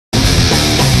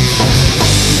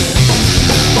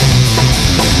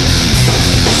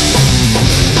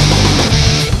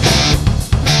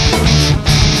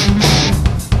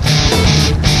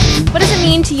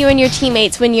you and your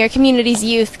teammates when your community's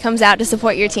youth comes out to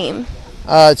support your team?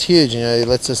 It's huge. It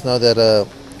lets us know that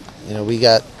we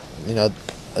got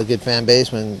a good fan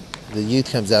base when the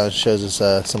youth comes out and shows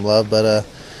us some love. But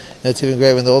it's even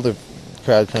great when the older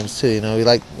crowd comes too. We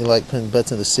like putting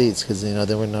butts in the seats because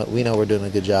then we know we're doing a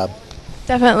good job.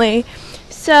 Definitely.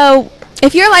 So,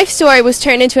 if your life story was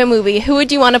turned into a movie, who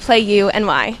would you want to play you and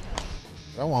why?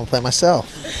 I want to play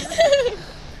myself.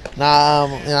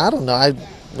 I don't know. I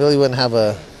really wouldn't have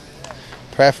a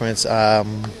preference. I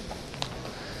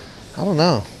don't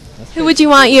know. Who would you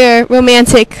want your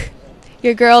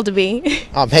girl to be?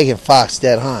 Oh, Megan Fox,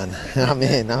 dead on. I'm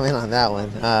in on that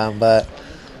one. But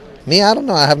me, I don't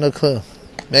know. I have no clue.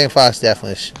 Megan Fox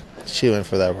definitely shoo-in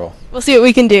for that role. We'll see what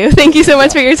we can do. Thank you so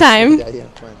much for your time. Yeah.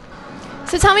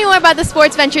 So tell me more about the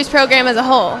Sports Ventures program as a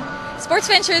whole. Sports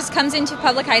Ventures comes into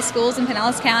public high schools in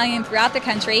Pinellas County and throughout the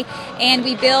country, and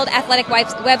we build athletic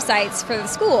websites for the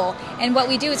school. And what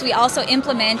we do is we also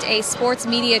implement a sports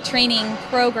media training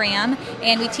program,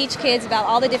 and we teach kids about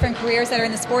all the different careers that are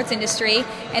in the sports industry,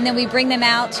 and then we bring them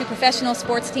out to professional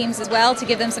sports teams as well to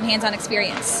give them some hands-on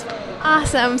experience.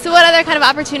 Awesome. So what other kind of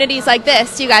opportunities like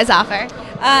this do you guys offer?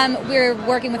 We're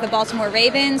working with the Baltimore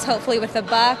Ravens, hopefully with the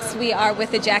Bucks. We are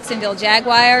with the Jacksonville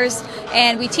Jaguars,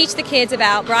 and we teach the kids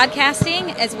about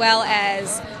broadcasting as well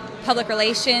as public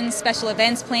relations, special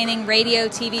events planning, radio,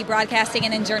 TV, broadcasting,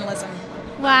 and then journalism.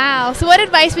 Wow. So what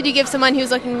advice would you give someone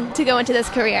who's looking to go into this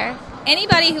career?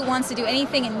 Anybody who wants to do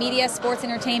anything in media, sports,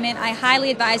 entertainment, I highly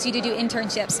advise you to do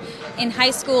internships in high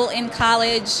school, in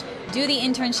college. Do the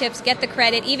internships, get the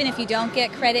credit. Even if you don't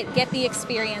get credit, get the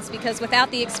experience, because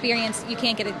without the experience, you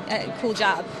can't get a cool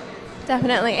job.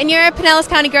 Definitely. And you're a Pinellas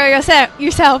County girl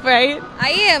yourself, right? I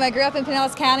am. I grew up in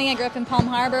Pinellas County. I grew up in Palm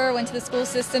Harbor, went to the school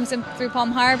systems through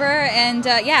Palm Harbor, and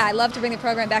I love to bring the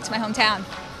program back to my hometown.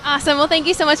 Awesome. Well, thank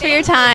you so much for your time.